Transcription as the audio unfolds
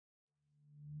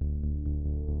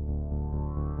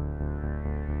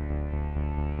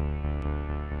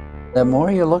The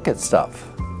more you look at stuff,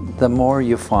 the more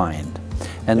you find.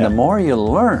 And the more you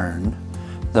learn,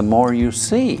 the more you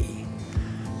see.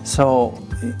 So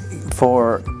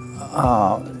for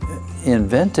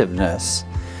inventiveness,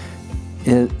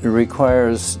 it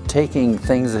requires taking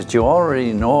things that you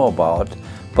already know about,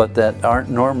 but that aren't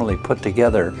normally put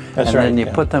together. That's and right, then you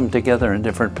put them together in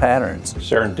different patterns.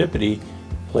 Serendipity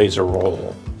plays a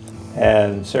role.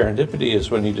 And serendipity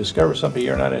is when you discover something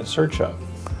you're not in search of.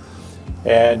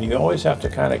 And you always have to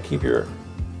kind of keep your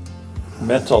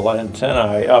mental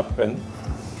antennae up and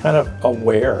kind of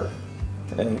aware.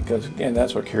 And because again,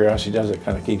 that's what curiosity does. It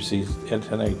kind of keeps these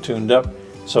antennae tuned up.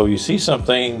 So you see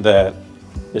something that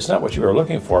it's not what you were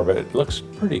looking for, but it looks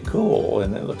pretty cool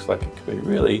and it looks like it could be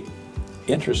really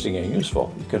interesting and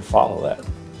useful. You can follow that.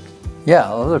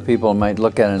 Yeah, other people might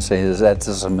look at it and say, that's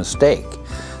just a mistake.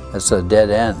 That's a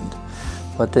dead end.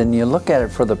 But then you look at it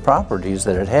for the properties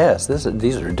that it has.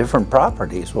 These are different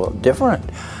properties. Well, different.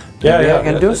 Maybe I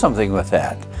can do something with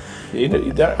that.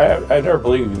 I never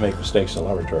believe you make mistakes in the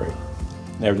laboratory.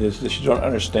 Never. You don't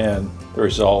understand the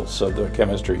results of the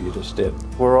chemistry you just did.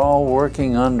 We're all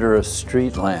working under a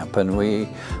street lamp, and we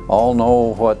all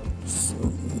know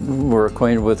we're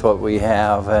acquainted with what we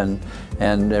have, and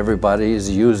everybody's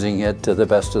using it to the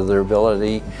best of their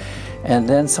ability. And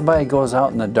then somebody goes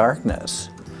out in the darkness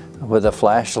with a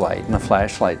flashlight, and the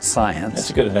flashlight science. That's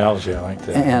a good analogy, I like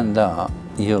that. And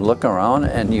you look around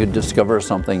and you discover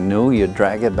something new, you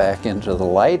drag it back into the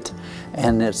light,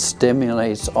 and it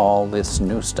stimulates all this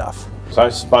new stuff. So I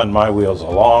spun my wheels a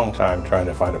long time trying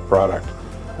to find a product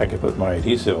I could put my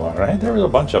adhesive on. Right? There was a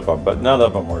bunch of them, but none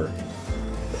of them were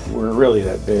really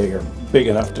that big or big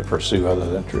enough to pursue other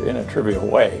than in a trivial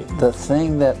way. The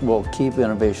thing that will keep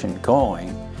innovation going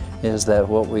is that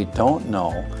what we don't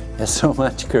know is so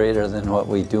much greater than what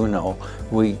we do know.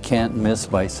 We can't miss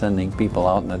by sending people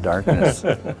out in the darkness.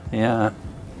 Yeah,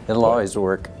 it'll always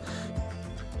work.